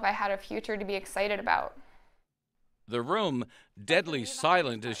even know if I had a future to be excited about. The room deadly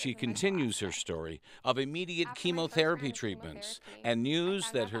silent as she continues her story of immediate chemotherapy treatments and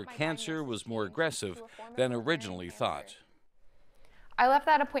news that her cancer was more aggressive than originally thought. I left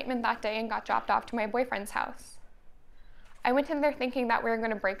that appointment that day and got dropped off to my boyfriend's house. I went in there thinking that we were going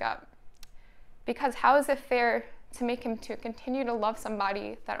to break up. Because how is it fair to make him to continue to love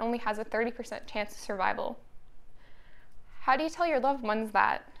somebody that only has a 30% chance of survival? How do you tell your loved ones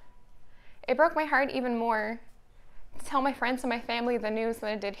that? It broke my heart even more to tell my friends and my family the news than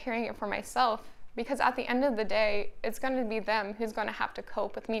I did hearing it for myself, because at the end of the day, it's going to be them who's going to have to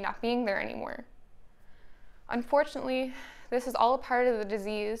cope with me not being there anymore. Unfortunately, this is all a part of the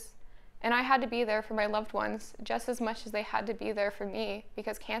disease, and I had to be there for my loved ones just as much as they had to be there for me,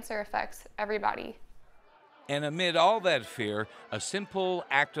 because cancer affects everybody. And amid all that fear, a simple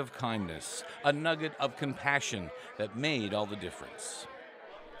act of kindness, a nugget of compassion that made all the difference.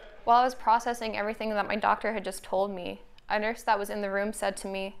 While I was processing everything that my doctor had just told me, a nurse that was in the room said to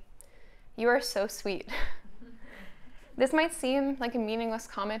me, "You are so sweet." This might seem like a meaningless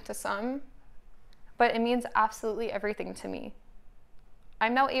comment to some, but it means absolutely everything to me.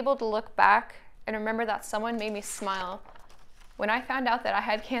 I'm now able to look back and remember that someone made me smile when I found out that I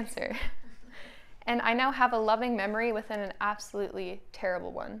had cancer. And I now have a loving memory within an absolutely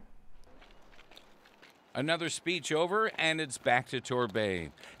terrible one. Another speech over, and it's back to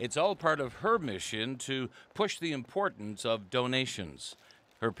Torbay. It's all part of her mission to push the importance of donations.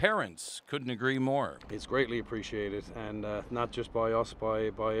 Her parents couldn't agree more. It's greatly appreciated, and not just by us,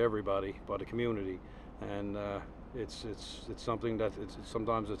 by everybody, by the community. And it's something that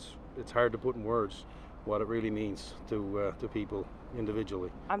sometimes it's hard to put in words what it really means to people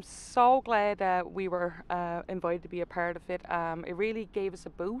individually. I'm so glad that we were invited to be a part of it. It really gave us a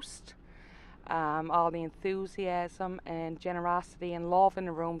boost. All the enthusiasm and generosity and love in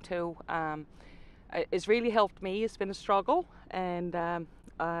the room too. It's really helped me. It's been a struggle, and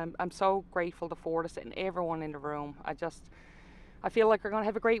I'm so grateful to Fortis and everyone in the room. I feel like we're going to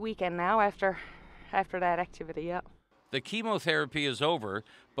have a great weekend now after that activity. Yeah. The chemotherapy is over,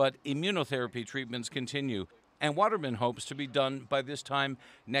 but immunotherapy treatments continue. And Waterman hopes to be done by this time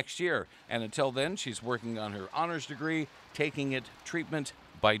next year. And until then, she's working on her honors degree, taking it treatment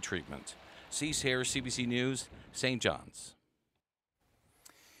by treatment. Cease Hare, CBC News, St. John's.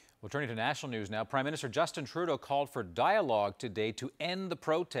 Well, turning to national news now, Prime Minister Justin Trudeau called for dialogue today to end the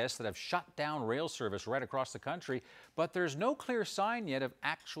protests that have shut down rail service right across the country. But there's no clear sign yet of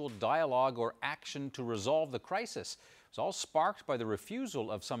actual dialogue or action to resolve the crisis. It's all sparked by the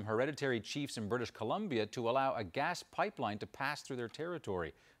refusal of some hereditary chiefs in British Columbia to allow a gas pipeline to pass through their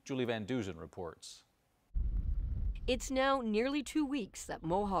territory. Julie Van Duzen reports. It's now nearly 2 weeks that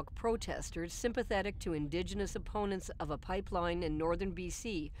Mohawk protesters sympathetic to Indigenous opponents of a pipeline in northern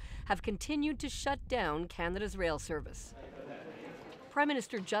BC have continued to shut down Canada's rail service. Prime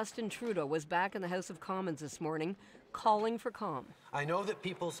Minister Justin Trudeau was back in the House of Commons this morning, calling for calm. I know that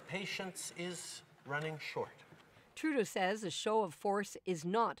people's patience is running short. Trudeau says a show of force is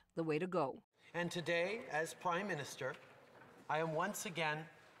not the way to go. And today, as Prime Minister, I am once again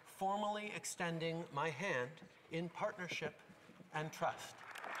formally extending my hand in partnership and trust.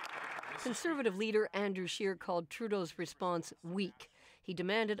 Conservative leader Andrew Scheer called Trudeau's response weak. He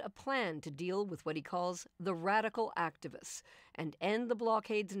demanded a plan to deal with what he calls the radical activists and end the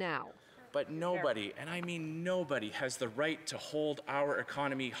blockades now. But nobody, and I mean nobody, has the right to hold our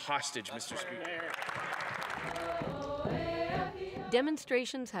economy hostage, Mr. Speaker.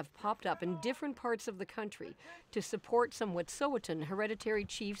 Demonstrations have popped up in different parts of the country to support some Wet'suwet'en hereditary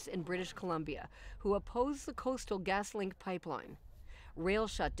chiefs in British Columbia who oppose the Coastal GasLink pipeline. Rail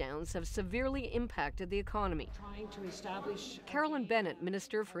shutdowns have severely impacted the economy. Carolyn Bennett,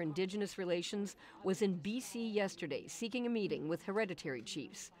 Minister for Indigenous Relations, was in BC yesterday seeking a meeting with hereditary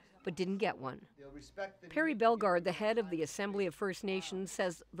chiefs, but didn't get one. Perry Bellegarde, the head of the Assembly of First Nations,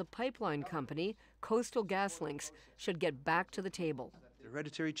 says the pipeline company, Coastal GasLinks, should get back to the table. The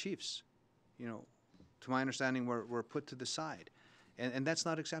hereditary chiefs, to my understanding, were put to the side, and that's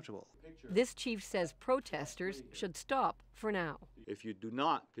not acceptable. This chief says protesters should stop for now. If you do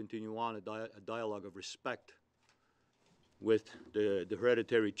not continue on a dialogue of respect with the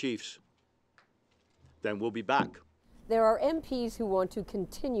hereditary chiefs, then we'll be back. There are MPs who want to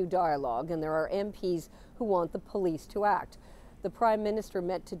continue dialogue, and there are MPs who want the police to act. The Prime Minister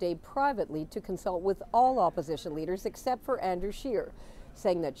met today privately to consult with all opposition leaders except for Andrew Scheer,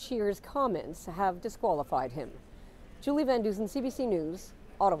 saying that Scheer's comments have disqualified him. Julie Van Dusen, CBC News,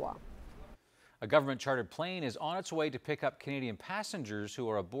 Ottawa. A government-chartered plane is on its way to pick up Canadian passengers who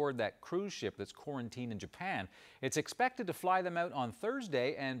are aboard that cruise ship that's quarantined in Japan. It's expected to fly them out on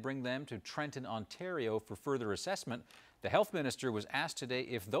Thursday and bring them to Trenton, Ontario for further assessment. The health minister was asked today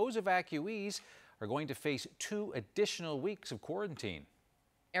if those evacuees are going to face 2 additional weeks of quarantine.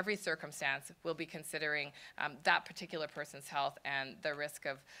 Every circumstance will be considering that particular person's health and the risk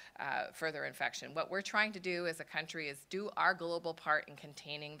of further infection. What we're trying to do as a country is do our global part in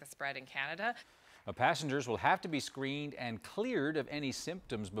containing the spread in Canada. Passengers will have to be screened and cleared of any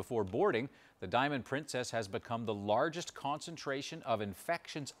symptoms before boarding. The Diamond Princess has become the largest concentration of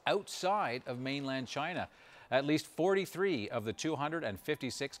infections outside of mainland China. At least 43 of the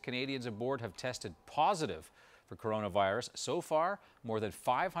 256 Canadians aboard have tested positive for coronavirus. So far, more than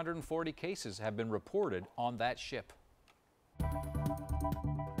 540 cases have been reported on that ship.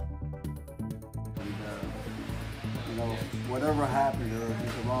 Whatever happened,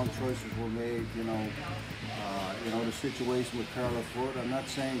 the wrong choices were made. The situation with Carla Foote. I'm not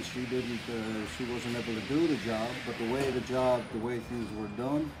saying she didn't, she wasn't able to do the job, but the way things were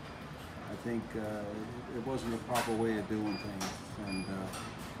done, I think it wasn't the proper way of doing things. And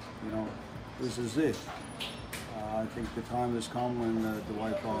this is it. I think the time has come when the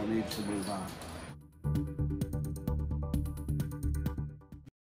Whitehall needs to move on.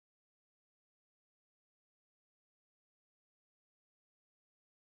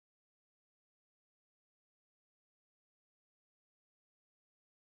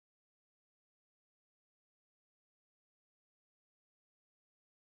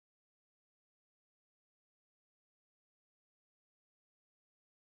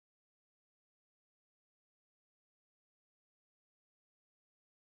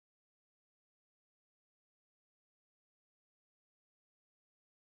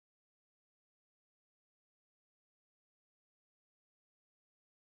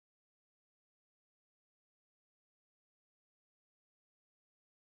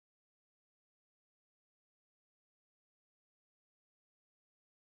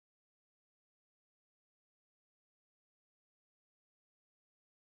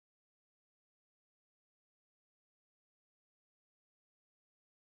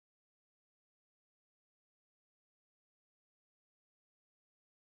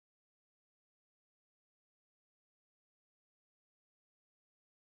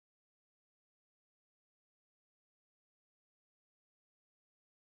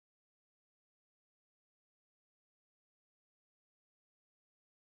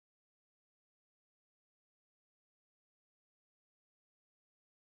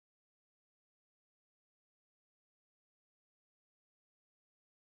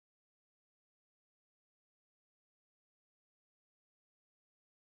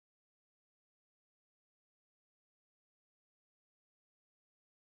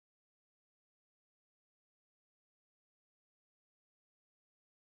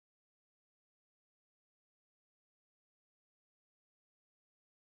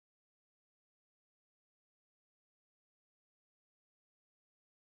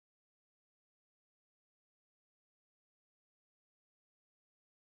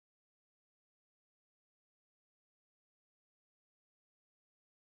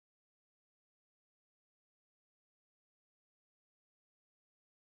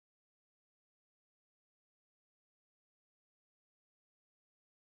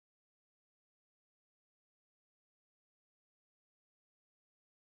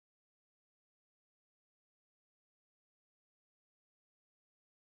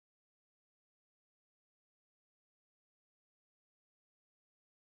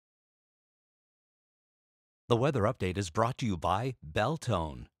 The weather update is brought to you by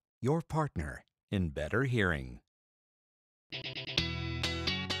Beltone, your partner in better hearing.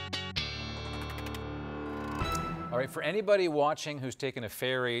 All right, for anybody watching who's taken a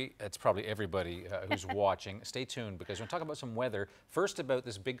ferry, it's probably everybody who's watching, stay tuned because we're going to talk about some weather. First about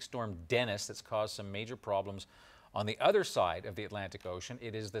this big storm Dennis that's caused some major problems on the other side of the Atlantic Ocean.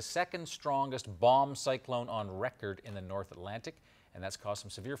 It is the second strongest bomb cyclone on record in the North Atlantic, and that's caused some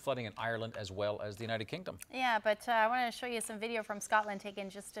severe flooding in Ireland as well as the United Kingdom. Yeah, but I wanted to show you some video from Scotland taken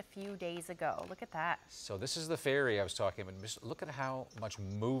just a few days ago. Look at that. So this is the ferry I was talking about. Just look at how much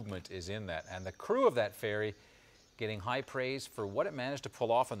movement is in that. And the crew of that ferry getting high praise for what it managed to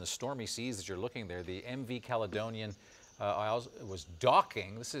pull off on the stormy seas that you're looking there. The MV Caledonian was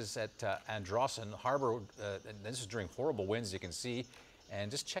docking. This is at Androssan Harbor. And this is during horrible winds, you can see.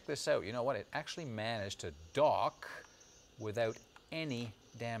 And just check this out. You know what? It actually managed to dock without any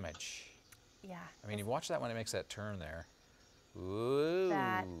damage. Yeah. I mean, you watch that when it makes that turn there. Ooh.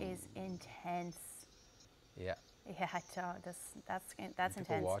 That is intense. Yeah. Yeah, that's intense.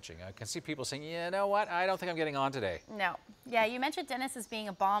 People watching. I can see people saying, you know what, I don't think I'm getting on today. No. Yeah, you mentioned Dennis as being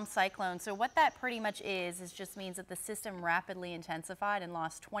a bomb cyclone. So what that pretty much is just means that the system rapidly intensified and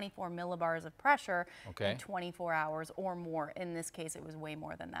lost 24 millibars of pressure in 24 hours or more. In this case, it was way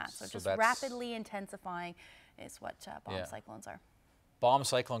more than that. So just rapidly intensifying is what bomb cyclones are. Bomb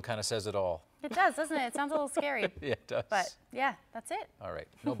cyclone kind of says it all. It does, doesn't it? It sounds a little scary. Yeah, it does. But yeah, that's it. All right.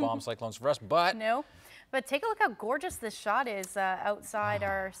 No bomb cyclones for us, but... No. But take a look how gorgeous this shot is outside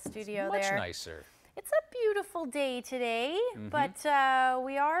our studio there. Much nicer. It's a beautiful day today, but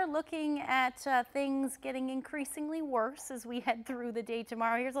we are looking at things getting increasingly worse as we head through the day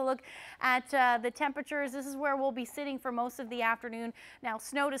tomorrow. Here's a look at the temperatures. This is where we'll be sitting for most of the afternoon. Now,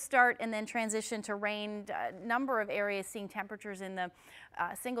 snow to start and then transition to rain. A number of areas seeing temperatures in the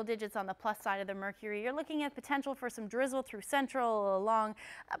single digits on the plus side of the mercury. You're looking at potential for some drizzle through central, along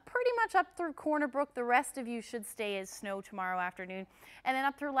pretty much up through Corner Brook. The rest of you should stay as snow tomorrow afternoon. And then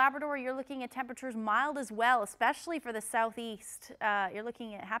up through Labrador, you're looking at temperatures mild as well, especially for the southeast. You're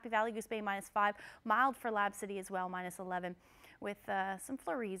looking at Happy Valley, Goose Bay -5, mild for Lab City as well, -11, with some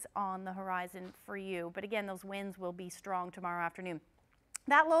flurries on the horizon for you. But again, those winds will be strong tomorrow afternoon.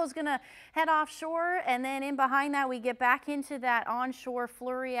 That low is going to head offshore, and then in behind that, we get back into that onshore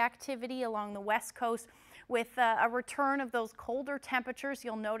flurry activity along the west coast with a return of those colder temperatures.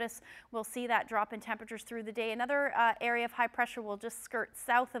 You'll notice we'll see that drop in temperatures through the day. Another area of high pressure will just skirt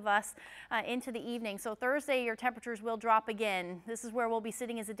south of us into the evening. So Thursday, your temperatures will drop again. This is where we'll be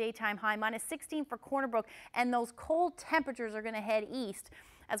sitting as a daytime high, -16 for Corner Brook, and those cold temperatures are going to head east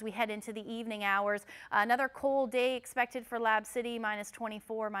as we head into the evening hours. Another cold day expected for Lab City,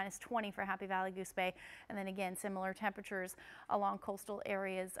 -24, -20 for Happy Valley, Goose Bay, and then again, similar temperatures along coastal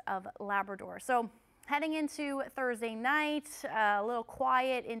areas of Labrador. So heading into Thursday night, a little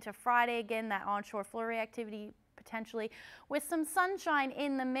quiet into Friday. Again, that onshore flurry activity potentially with some sunshine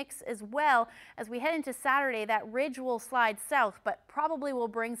in the mix as well. As we head into Saturday, that ridge will slide south, but probably will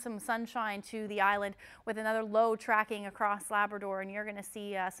bring some sunshine to the island with another low tracking across Labrador, and you're going to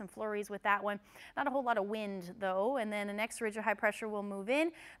see some flurries with that one. Not a whole lot of wind, though, and then the next ridge of high pressure will move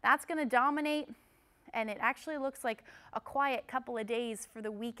in. That's going to dominate, and it actually looks like a quiet couple of days for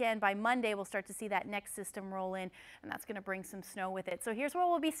the weekend. By Monday, we'll start to see that next system roll in, and that's going to bring some snow with it. So here's where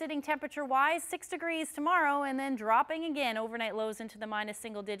we'll be sitting temperature-wise, 6 degrees tomorrow, and then dropping again overnight lows into the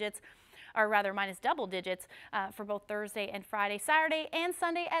 -single digits, or rather -double digits for both Thursday and Friday. Saturday and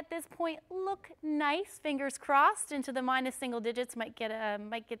Sunday at this point look nice, fingers crossed, into the -single digits.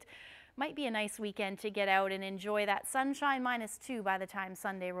 Might be a nice weekend to get out and enjoy that sunshine. -2 by the time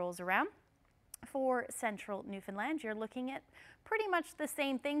Sunday rolls around. For central Newfoundland, you're looking at pretty much the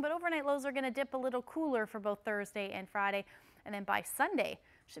same thing, but overnight lows are going to dip a little cooler for both Thursday and Friday. And then by Sunday,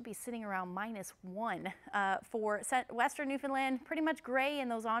 should be sitting around -1 for western Newfoundland. Pretty much gray in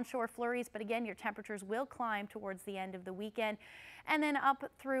those onshore flurries, but again, your temperatures will climb towards the end of the weekend. And then up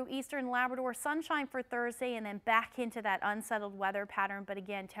through eastern Labrador, sunshine for Thursday, and then back into that unsettled weather pattern. But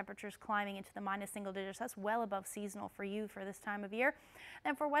again, temperatures climbing into the -single digits. That's well above seasonal for you for this time of year.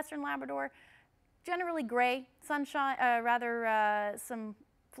 And for western Labrador, generally gray, sunshine, some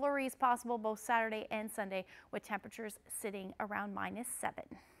flurries possible both Saturday and Sunday, with temperatures sitting around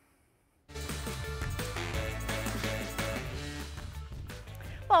 -7.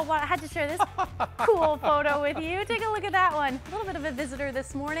 Well, I had to share this cool photo with you. Take a look at that one. A little bit of a visitor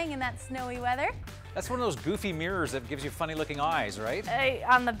this morning in that snowy weather. That's one of those goofy mirrors that gives you funny looking eyes, right?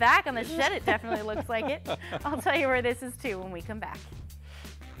 On the back, on the shed, it definitely looks like it. I'll tell you where this is too when we come back.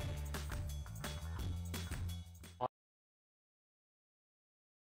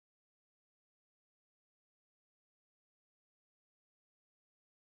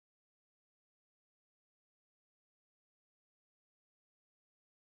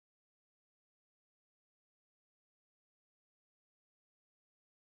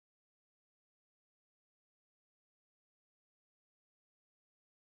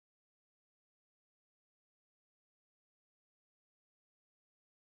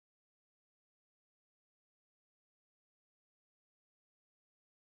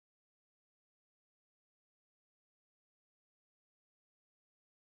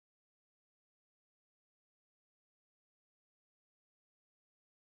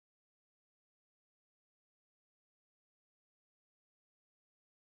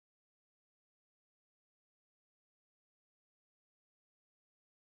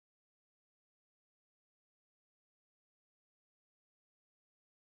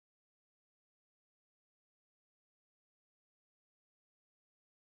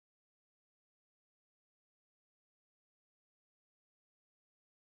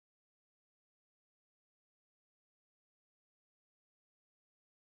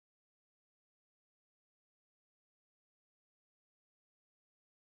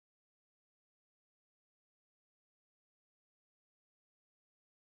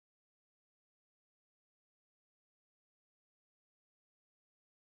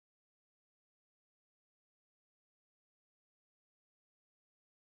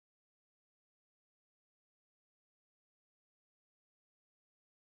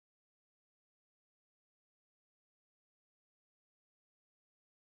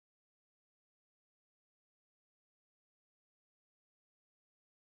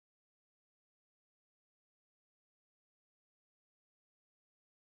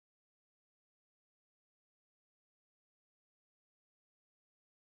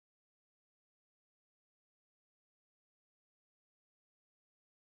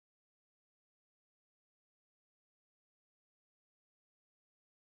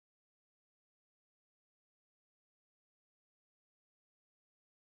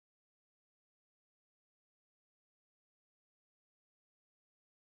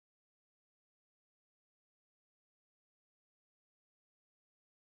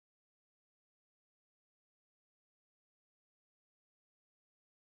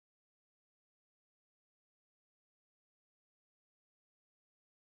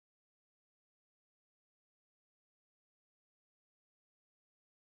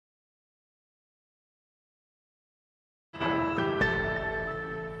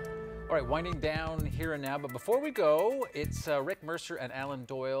 All right, winding down here and now, but before we go, it's Rick Mercer and Alan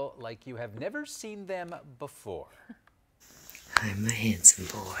Doyle like you have never seen them before. Hi, my handsome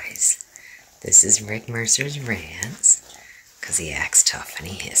boys. This is Rick Mercer's rants, because he acts tough and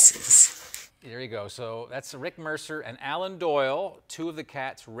he hisses. There you go. So that's Rick Mercer and Alan Doyle, two of the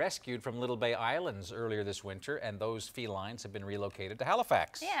cats rescued from Little Bay Islands earlier this winter, and those felines have been relocated to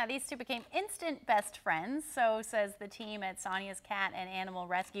Halifax. Yeah, these two became instant best friends, so says the team at Sonia's Cat and Animal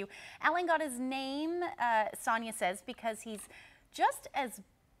Rescue. Alan got his name, Sonia says, because he's just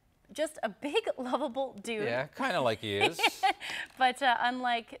a big, lovable dude. Yeah, kind of like he is. But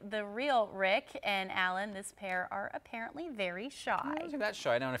unlike the real Rick and Alan, this pair are apparently very shy. They're not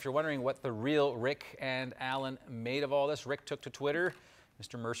shy. Now, and if you're wondering what the real Rick and Alan made of all this, Rick took to Twitter,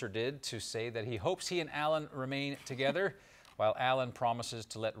 Mr. Mercer did, to say that he hopes he and Alan remain together, while Alan promises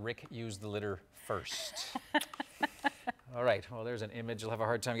to let Rick use the litter first. All right, well, there's an image. You'll have a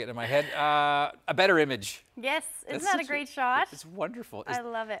hard time getting in my head. A better image. Yes, isn't that a great shot? It's wonderful. I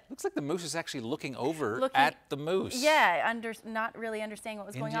love it. Looks like the moose is actually looking over at the moose. Yeah, not really understanding what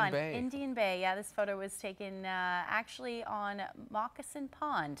was going on. Indian Bay, yeah, this photo was taken actually on Moccasin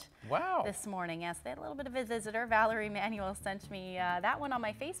Pond. Wow. This morning, yes. They had a little bit of a visitor. Valerie Manuel sent me that one on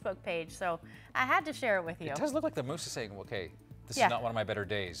my Facebook page, so I had to share it with you. It does look like the moose is saying, okay, this Yeah. is not one of my better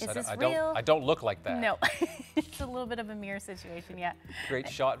days. Is this I real? don't look like that. No, it's a little bit of a mirror situation, yeah. Great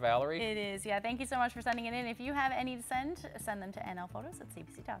shot, Valerie. It is, yeah. Thank you so much for sending it in. If you have any to send them to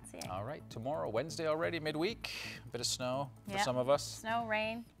nlphotos@cbc.ca. All right, tomorrow, Wednesday already, midweek. A bit of snow for Yeah. some of us. Snow,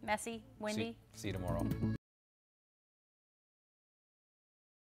 rain, messy, windy. See you tomorrow.